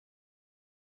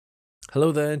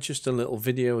Hello there, just a little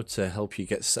video to help you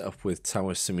get set up with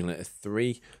Tower Simulator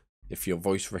 3. If your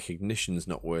voice recognition is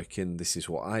not working, this is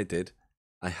what I did.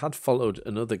 I had followed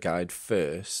another guide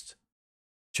first,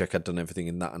 check I'd done everything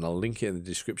in that, and I'll link it in the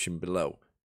description below.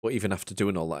 But even after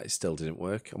doing all that, it still didn't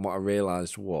work. And what I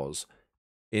realised was,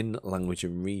 in language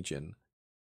and region,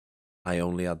 I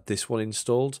only had this one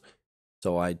installed.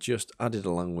 So I just added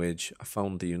a language, I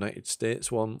found the United States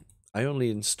one, I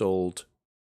only installed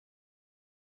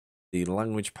the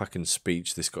language pack and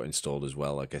speech. This got installed as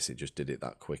well. I guess it just did it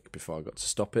that quick before I got to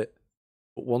stop it.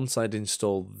 But once I'd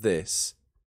installed this,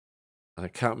 and I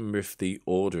can't remember if the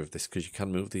order of this, because you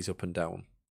can move these up and down.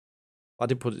 I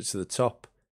did put it to the top,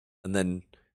 and then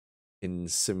in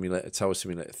Tower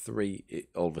Simulator 3, it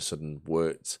all of a sudden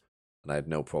worked, and I had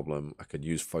no problem. I could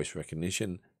use voice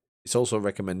recognition. It's also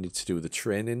recommended to do the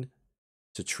training,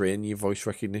 to train your voice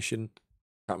recognition.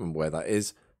 Can't remember where that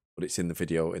is, but it's in the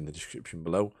video in the description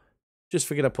below. Just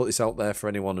figured I'd put this out there for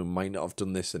anyone who might not have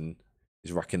done this and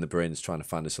is racking the brains trying to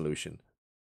find a solution.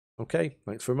 Okay,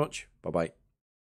 thanks very much. Bye-bye.